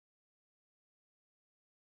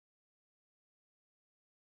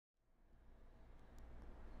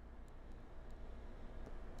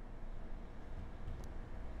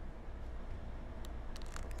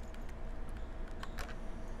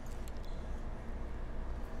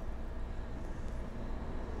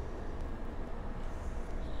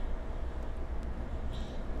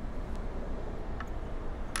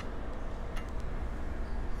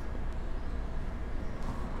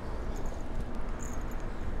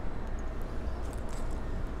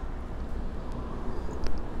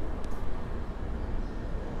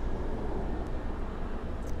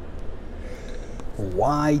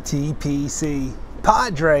YTPC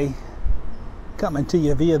Padre coming to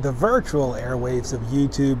you via the virtual airwaves of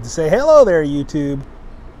YouTube to say hello there, YouTube.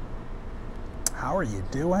 How are you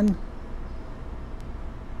doing?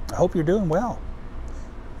 I hope you're doing well.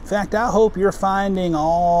 In fact, I hope you're finding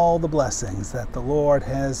all the blessings that the Lord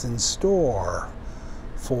has in store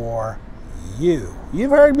for you.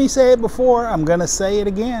 You've heard me say it before. I'm going to say it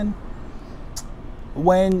again.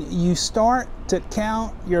 When you start to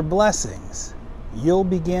count your blessings, you'll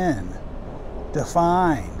begin to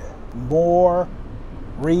find more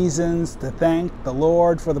reasons to thank the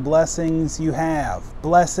Lord for the blessings you have.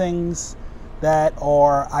 Blessings that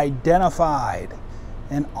are identified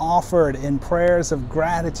and offered in prayers of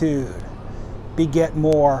gratitude beget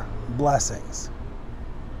more blessings.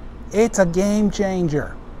 It's a game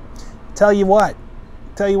changer. Tell you what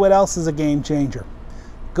else is a game changer.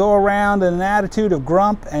 Go around in an attitude of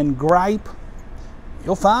grump and gripe,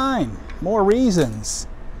 you'll find more reasons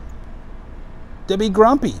to be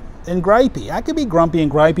grumpy and gripey. I could be grumpy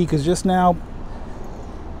and gripey because just now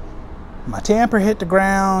my tamper hit the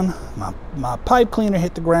ground, my pipe cleaner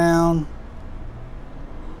hit the ground,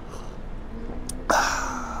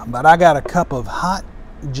 but I got a cup of hot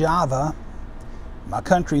Java, my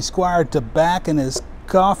country squire tobacconist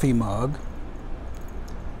coffee mug.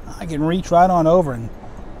 I can reach right on over and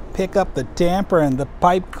pick up the tamper and the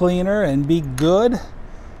pipe cleaner and be good.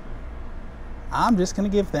 I'm just going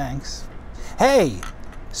to give thanks. Hey,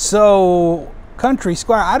 so Country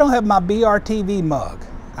Squire, I don't have my BRTV mug.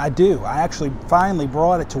 I do. I actually finally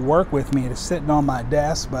brought it to work with me. It's sitting on my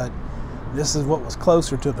desk, but this is what was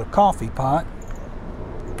closer to the coffee pot.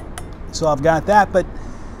 So I've got that, but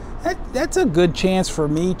that's a good chance for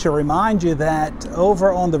me to remind you that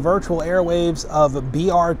over on the virtual airwaves of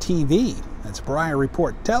BRTV, that's Briar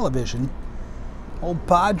Report Television, old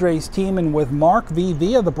Padre's teaming with Mark V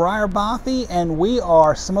via the Briar Bothy, and we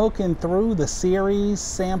are smoking through the series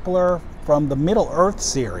sampler from the Middle Earth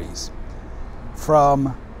series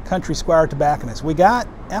from Country Squire Tobacconist. We got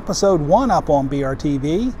episode 1 up on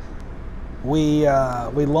BRTV. We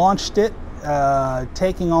launched it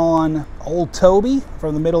taking on old Toby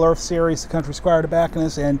from the Middle Earth series, the Country Squire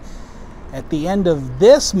Tobacconist, and at the end of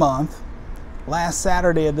this month, last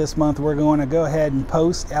Saturday of this month, we're going to go ahead and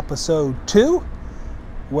post episode 2,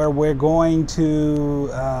 where we're going to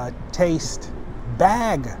taste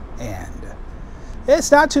Bag End. It's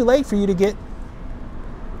not too late for you to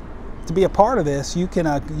be a part of this. You can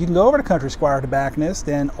go over to Country Squire Tobacconist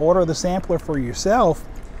and order the sampler for yourself.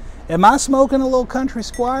 Am I smoking a little Country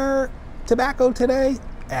Squire tobacco today?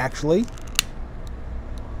 Actually,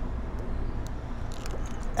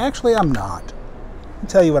 I'm not. I'll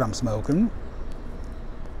tell you what I'm smoking.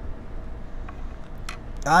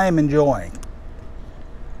 I am enjoying,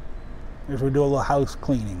 as we do a little house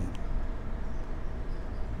cleaning,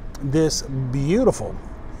 this beautiful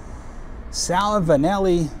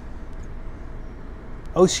Savinelli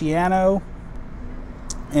Oceaneaux,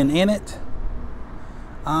 and in it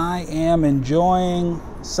I am enjoying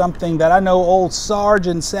something that I know old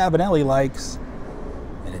Sergeant Savinelli likes,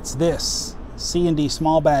 and it's this C&D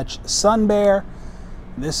Small Batch Sun Bear.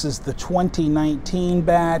 This is the 2019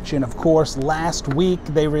 batch, and of course last week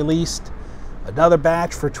they released another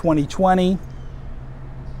batch for 2020,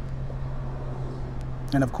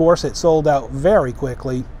 and of course it sold out very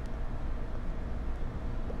quickly.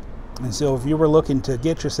 And so if you were looking to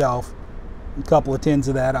get yourself a couple of tins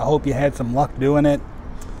of that, I hope you had some luck doing it.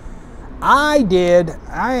 I did.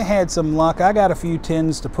 I had some luck. I got a few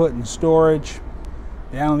tins to put in storage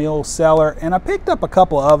down in the old cellar, and I picked up a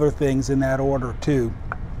couple of other things in that order too,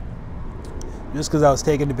 just because I was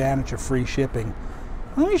taking advantage of free shipping.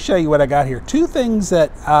 Let me show you what I got here. 2 things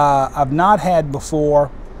that I've not had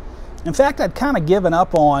before. In fact, I'd kind of given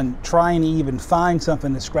up on trying to even find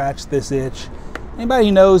something to scratch this itch. Anybody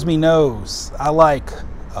who knows me knows I like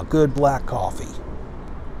a good black coffee.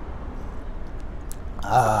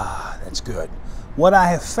 That's good. What I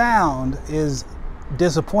have found is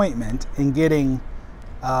disappointment in getting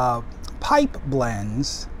pipe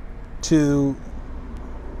blends to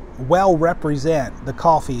well represent the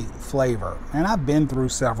coffee flavor, and I've been through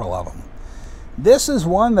several of them. This is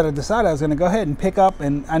one that I decided I was going to go ahead and pick up,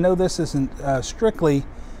 and I know this isn't strictly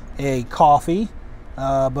a coffee,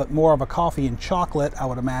 but more of a coffee and chocolate, I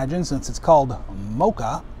would imagine, since it's called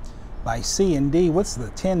Mocha by C&D. What's the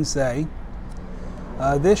tin say?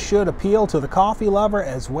 This should appeal to the coffee lover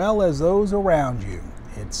as well as those around you.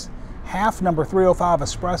 It's half number 305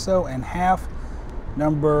 espresso and half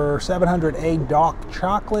number 700A dark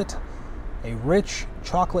chocolate, a rich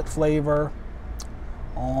chocolate flavor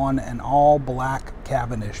on an all black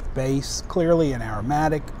Cavendish base, clearly an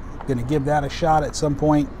aromatic going to give that a shot at some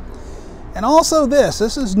point. And also this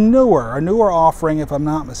is newer, a newer offering, if I'm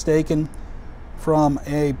not mistaken, from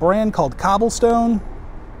a brand called Cobblestone.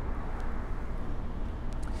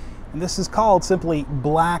 And this is called simply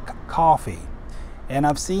Black Coffee. And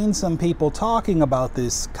I've seen some people talking about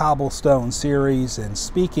this Cobblestone series and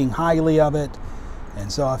speaking highly of it. And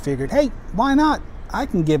so I figured, hey, why not? I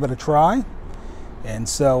can give it a try. And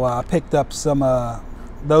so I picked up some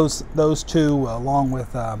those two along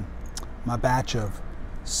with my batch of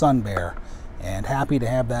Sun Bear. And happy to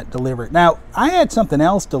have that delivered. Now, I had something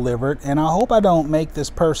else delivered, and I hope I don't make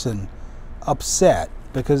this person upset,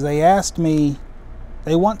 because they asked me,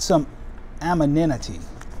 they want some anonymity,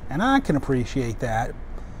 and I can appreciate that.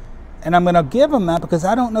 And I'm going to give them that because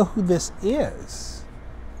I don't know who this is.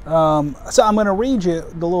 So I'm going to read you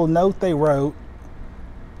the little note they wrote.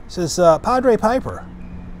 It says, Padre Piper,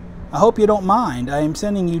 I hope you don't mind. I am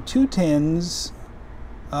sending you 2 tins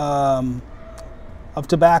of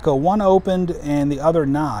tobacco, one opened and the other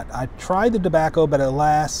not. I tried the tobacco, but at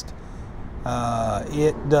last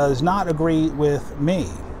it does not agree with me.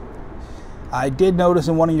 I did notice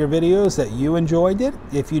in one of your videos that you enjoyed it.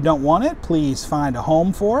 If you don't want it, please find a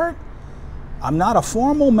home for it. I'm not a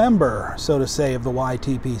formal member, so to say, of the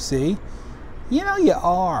YTPC. You know you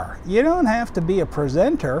are. You don't have to be a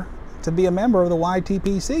presenter to be a member of the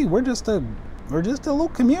YTPC. We're just a little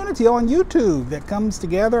community on YouTube that comes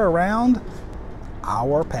together around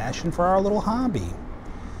our passion for our little hobby. He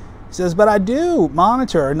says, but I do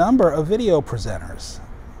monitor a number of video presenters.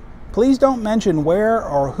 Please don't mention where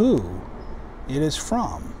or who it is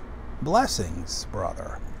from. Blessings,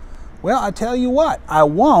 brother. Well, I tell you what, I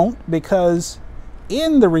won't, because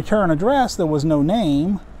in the return address there was no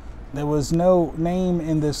name. There was no name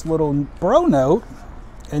in this little bro note,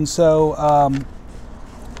 and so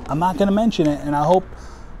I'm not going to mention it, and I hope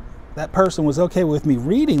that person was okay with me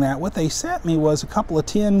reading that. What they sent me was a couple of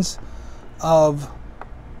tins of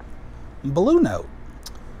Blue Note,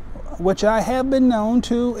 which I have been known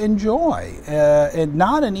to enjoy. And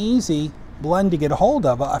not an easy blend to get a hold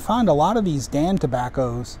of. I find a lot of these Dan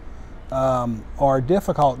tobaccos are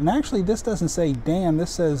difficult. And actually, this doesn't say Dan.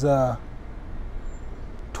 This says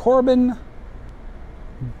Torben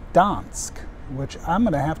Dansk, which I'm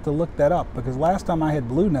going to have to look that up, because last time I had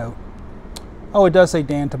Blue Note, oh, it does say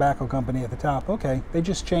Dan Tobacco Company at the top. Okay, they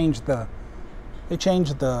just changed the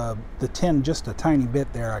tin just a tiny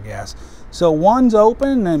bit there, I guess. So one's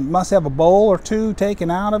open and must have a bowl or two taken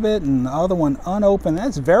out of it, and the other one unopened.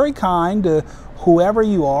 That's very kind to whoever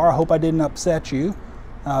you are. I hope I didn't upset you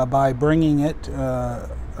by bringing it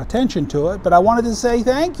attention to it, but I wanted to say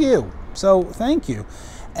thank you. So thank you.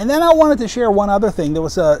 And then I wanted to share one other thing. There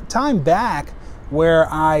was a time back where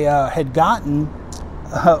I had gotten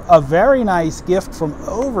a very nice gift from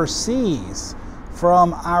overseas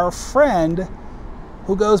from our friend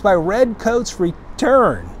who goes by Red Coats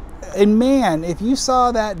Return. And man, if you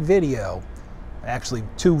saw that video, actually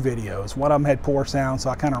 2 videos, one of them had poor sound, so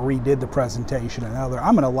I kind of redid the presentation. Another,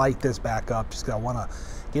 I'm going to light this back up just because I want to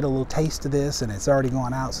get a little taste of this, and it's already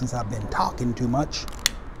gone out since I've been talking too much.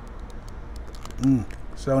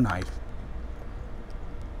 So nice.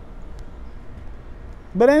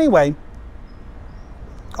 But anyway,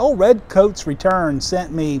 old Red Coats Return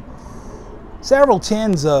sent me several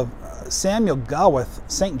tins of Samuel Gulwith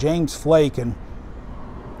St. James Flake, and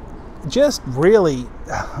just really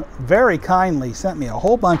very kindly sent me a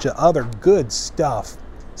whole bunch of other good stuff.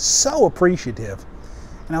 So appreciative.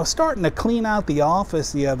 And I was starting to clean out the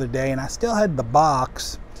office the other day, and I still had the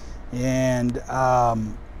box, and I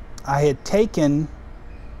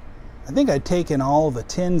think I'd taken all the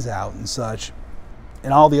tins out and such,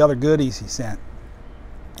 and all the other goodies he sent.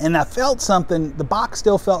 And I felt something, the box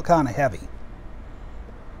still felt kind of heavy,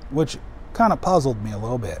 which kind of puzzled me a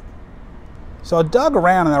little bit. So I dug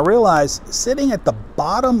around and I realized sitting at the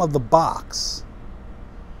bottom of the box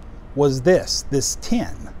was this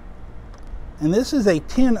tin. And this is a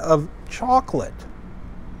tin of chocolate.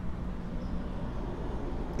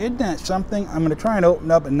 Isn't that something? I'm going to try and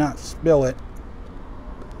open up and not spill it.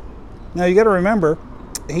 Now you got to remember,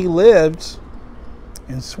 he lives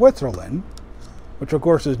in Switzerland, which of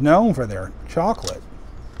course is known for their chocolate.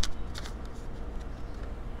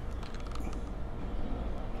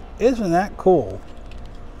 Isn't that cool?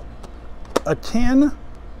 A tin.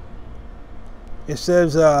 It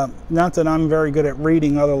says, not that I'm very good at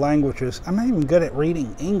reading other languages. I'm not even good at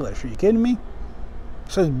reading English. Are you kidding me?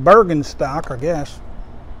 It says Bergenstock, I guess.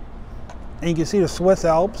 And you can see the Swiss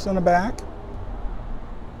Alps in the back.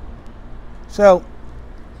 So,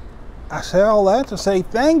 I say all that to say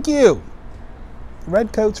thank you,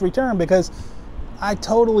 Red Coats Return, because I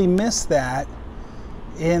totally missed that.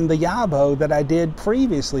 in the Yabo that I did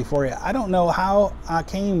previously for you. I don't know how I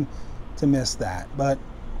came to miss that, but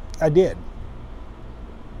I did.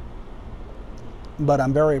 But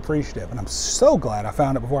I'm very appreciative, and I'm so glad I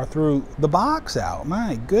found it before I threw the box out.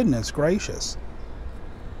 My goodness gracious.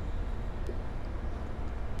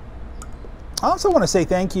 I also want to say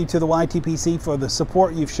thank you to the YTPC for the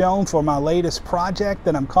support you've shown for my latest project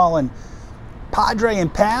that I'm calling Padre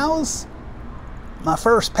and Pals. My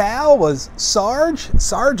first pal was Sergeant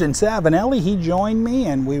Savinelli. He joined me,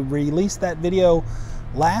 and we released that video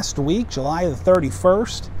last week, July the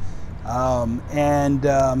 31st.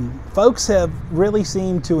 Folks have really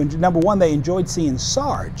seemed to, number one, they enjoyed seeing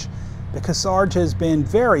Sarge, because Sarge has been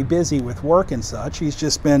very busy with work and such. He's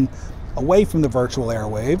just been away from the virtual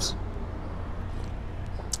airwaves.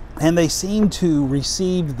 And they seem to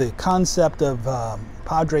receive the concept of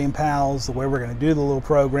Padre and Pals, the way we're going to do the little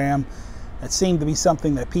program. It seemed to be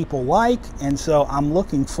something that people like, and so I'm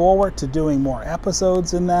looking forward to doing more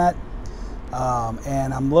episodes in that.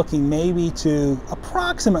 And I'm looking maybe to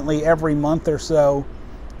approximately every month or so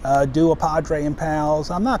do a Padre and Pals.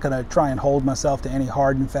 I'm not going to try and hold myself to any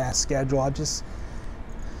hard and fast schedule. I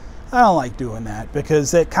don't like doing that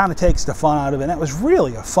because it kind of takes the fun out of it. And that was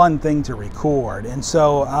really a fun thing to record. And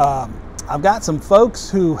so I've got some folks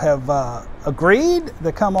who have agreed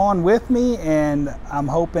to come on with me, and I'm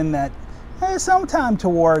hoping that sometime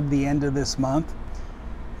toward the end of this month,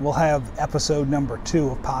 we'll have episode number 2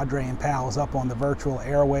 of Padre and Pals up on the virtual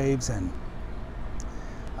airwaves, and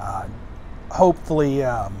hopefully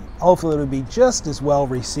it'll be just as well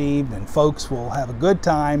received, and folks will have a good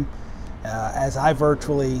time as I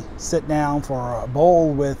virtually sit down for a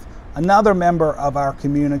bowl with another member of our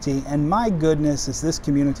community. And my goodness, is this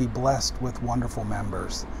community blessed with wonderful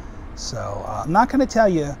members. So I'm not going to tell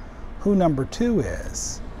you who number 2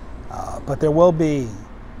 is, but there will be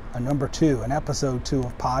a number 2, an episode 2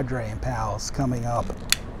 of Padre and Pals coming up.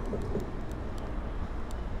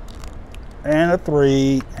 And a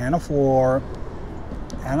 3, and a 4,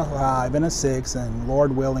 and a 5, and a 6, and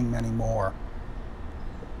Lord willing, many more.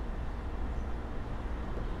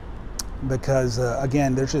 Because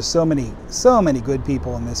again, there's just so many good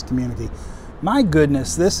people in this community. My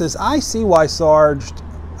goodness, I see why Sarge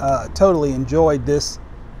totally enjoyed this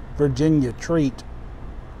Virginia treat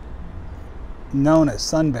known as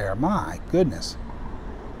Sun Bear. My goodness.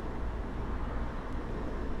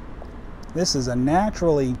 This is a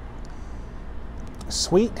naturally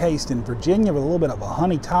sweet taste in Virginia with a little bit of a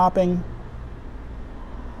honey topping.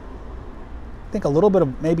 I think a little bit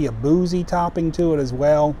of maybe a boozy topping to it as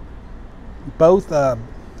well. Both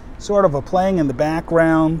sort of a playing in the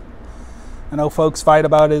background. I know folks fight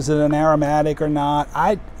about, is it an aromatic or not.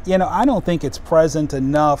 I don't think it's present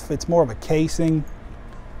enough. It's more of a casing.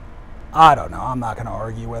 I don't know. I'm not going to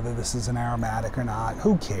argue whether this is an aromatic or not.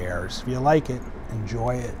 Who cares? If you like it,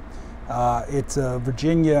 enjoy it. It's a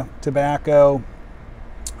Virginia tobacco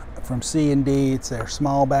from C&D. It's their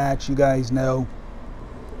small batch, you guys know.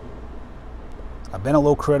 I've been a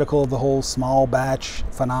little critical of the whole small batch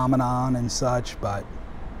phenomenon and such, but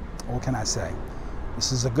what can I say?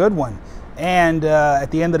 This is a good one. And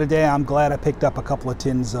at the end of the day, I'm glad I picked up a couple of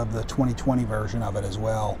tins of the 2020 version of it as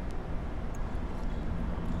well.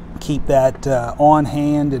 Keep that on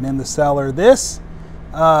hand and in the cellar. This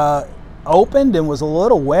opened and was a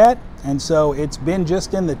little wet, and so it's been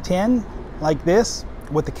just in the tin like this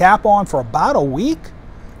with the cap on for about a week,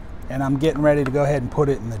 and I'm getting ready to go ahead and put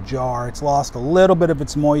it in the jar. It's lost a little bit of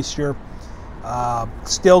its moisture.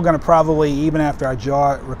 Still going to probably, even after I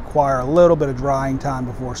jar it, require a little bit of drying time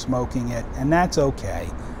before smoking it, and that's okay.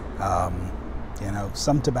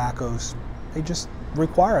 Some tobaccos, they just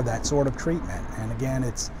require that sort of treatment, and again,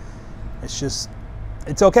 it's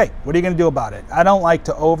okay. What are you going to do about it? I don't like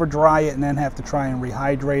to over dry it and then have to try and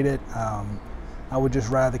rehydrate it. I would just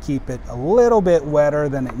rather keep it a little bit wetter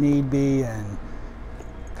than it need be and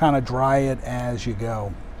kind of dry it as you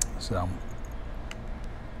go. So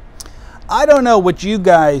I don't know what you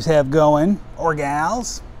guys have going, or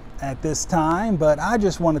gals, at this time, but I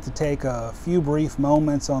just wanted to take a few brief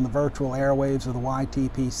moments on the virtual airwaves of the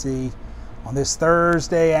YTPC on this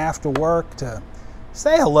Thursday after work to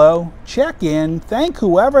say hello, check in, thank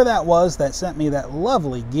whoever that was that sent me that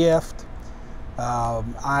lovely gift.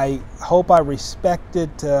 I hope I respected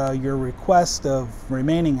your request of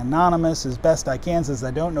remaining anonymous as best I can, since I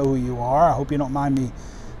don't know who you are. I hope you don't mind me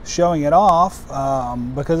showing it off,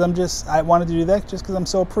 because I wanted to do that just because I'm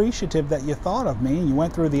so appreciative that you thought of me. You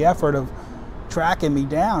went through the effort of tracking me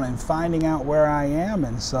down and finding out where I am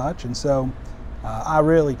and such, and so I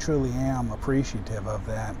really truly am appreciative of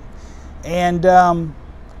that. And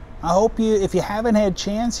I hope you, if you haven't had a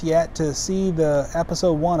chance yet to see the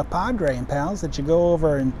episode 1 of Padre and Pals, that you go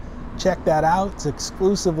over and check that out. It's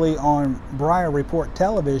exclusively on Briar Report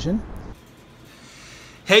Television.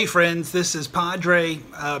 Hey friends, this is Padre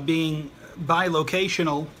being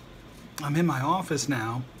bilocational. I'm in my office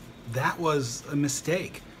now. That was a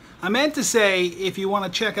mistake. I meant to say, if you want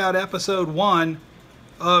to check out episode 1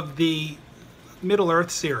 of the Middle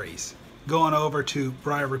Earth series, going over to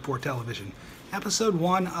Briar Report Television. Episode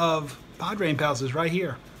 1 of Padre and Pals is right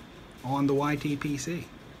here on the YTPC.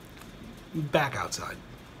 Back outside.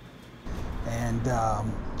 And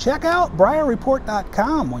check out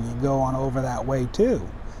BriarReport.com when you go on over that way too.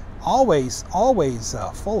 Always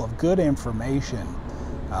full of good information.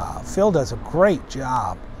 Phil does a great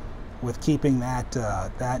job with keeping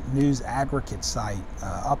that news aggregate site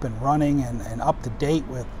up and running and up to date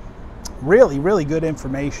with really good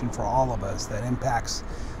information for all of us that impacts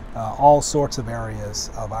all sorts of areas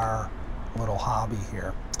of our little hobby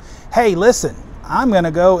here. Hey, listen, I'm going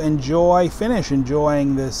to go finish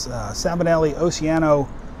enjoying this Savinelli Oceaneaux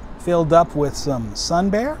filled up with some Sun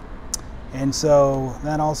Bear. And so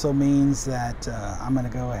that also means that I'm going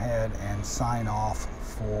to go ahead and sign off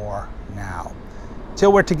for now.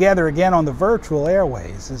 Till we're together again on the virtual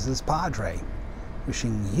airways, this is Padre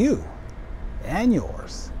wishing you and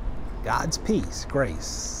yours God's peace,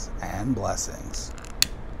 grace, and blessings.